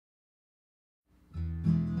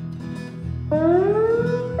Heading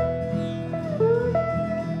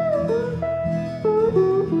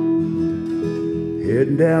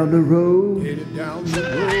down the road. Headed down the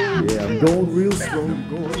road. Yeah, I'm going real slow.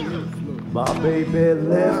 My baby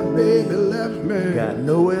left me. Got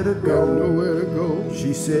nowhere to go.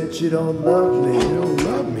 She said she don't love me.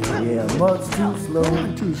 Yeah, much too slow.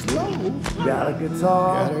 Got a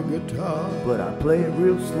guitar. But I play it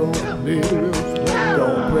real slow.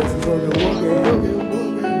 Don't press the boogie.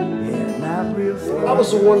 Yeah, not real slow. I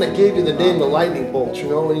was the one that gave you the name the Lightning Bolt, you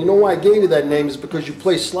know, and you know why I gave you that name is because you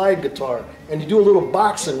play slide guitar and you do a little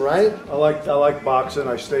boxing, right? I like boxing.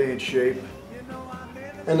 I stay in shape.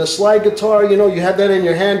 And the slide guitar, you know, you have that in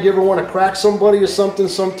your hand. You ever want to crack somebody or something?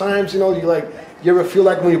 Sometimes, you know, you ever feel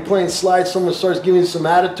like when you're playing slide, someone starts giving you some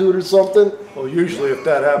attitude or something? Well, usually if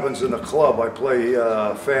that happens in a club, I play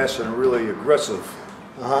fast and really aggressive.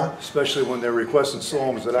 Especially when they're requesting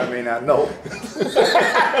songs that I may not know.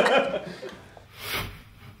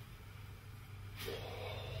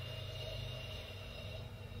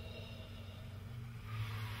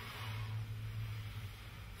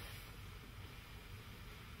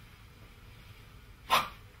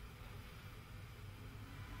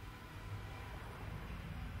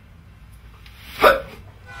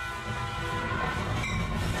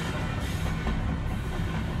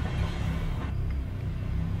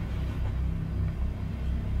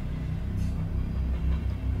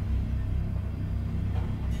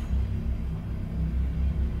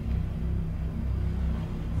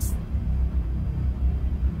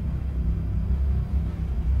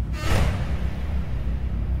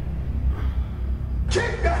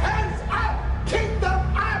 Keep your hands up! Keep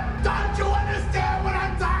them up! Don't you understand what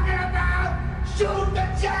I'm talking about? Shoot the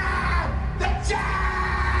jab! The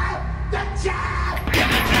jab! The jab!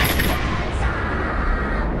 Hands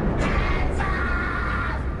up! Hands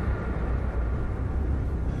up!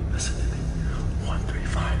 Listen to me.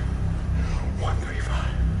 135. 135.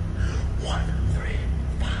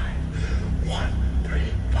 135.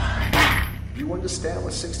 135. Do you understand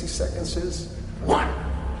what 60 seconds is? 1,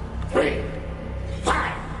 3,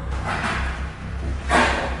 5.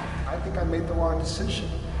 I think I made the wrong decision.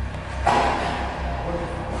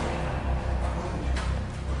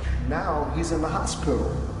 Now he's in the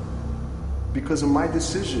hospital because of my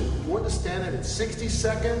decision. You understand that in 60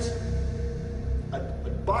 seconds, a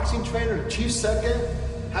boxing trainer, a chief second,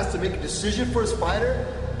 has to make a decision for his fighter,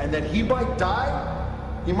 and that he might die?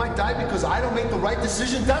 He might die because I don't make the right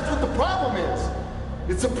decision? That's what the problem is.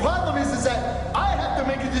 The problem is that I have to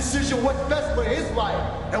make a decision what's best for his life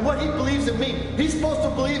and what he believes in me. He's supposed to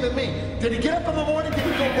believe in me. Did he get up in the morning? Did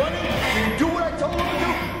he go running? Did he do what I told him to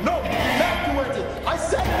do? No, he did not do anything. I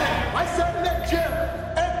sat in that gym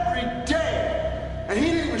every day. And he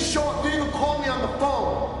didn't even show up, didn't even call me on the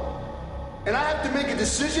phone. And I have to make a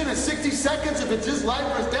decision in 60 seconds if it's his life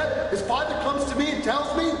or his death. His father comes to me and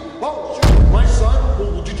tells me, oh, shoot, my son,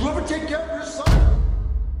 well, did you ever take care of your son?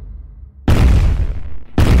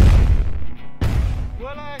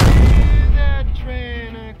 Well, I hear that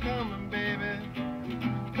train a-comin', baby,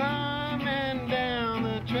 coming down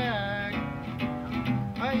the track.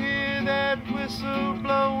 I hear that whistle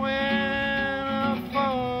blowing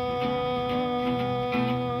afar.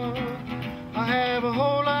 I have a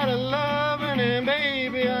whole lot of loving, and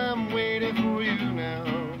baby, I'm waiting for you now.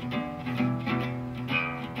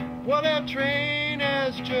 Well, that train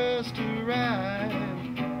has just arrived.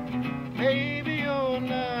 Baby, you're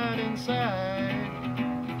not inside.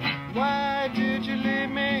 Why did you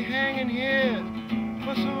leave me hanging here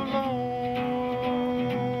for so long?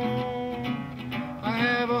 I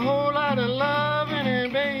have a whole lot of loving,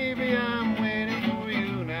 and baby, I'm waiting for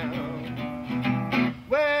you now.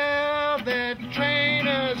 Well, that train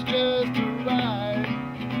has just arrived.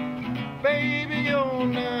 Baby, you're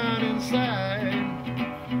not inside.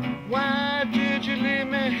 Why did you leave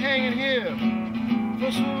me hanging here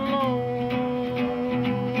for so long?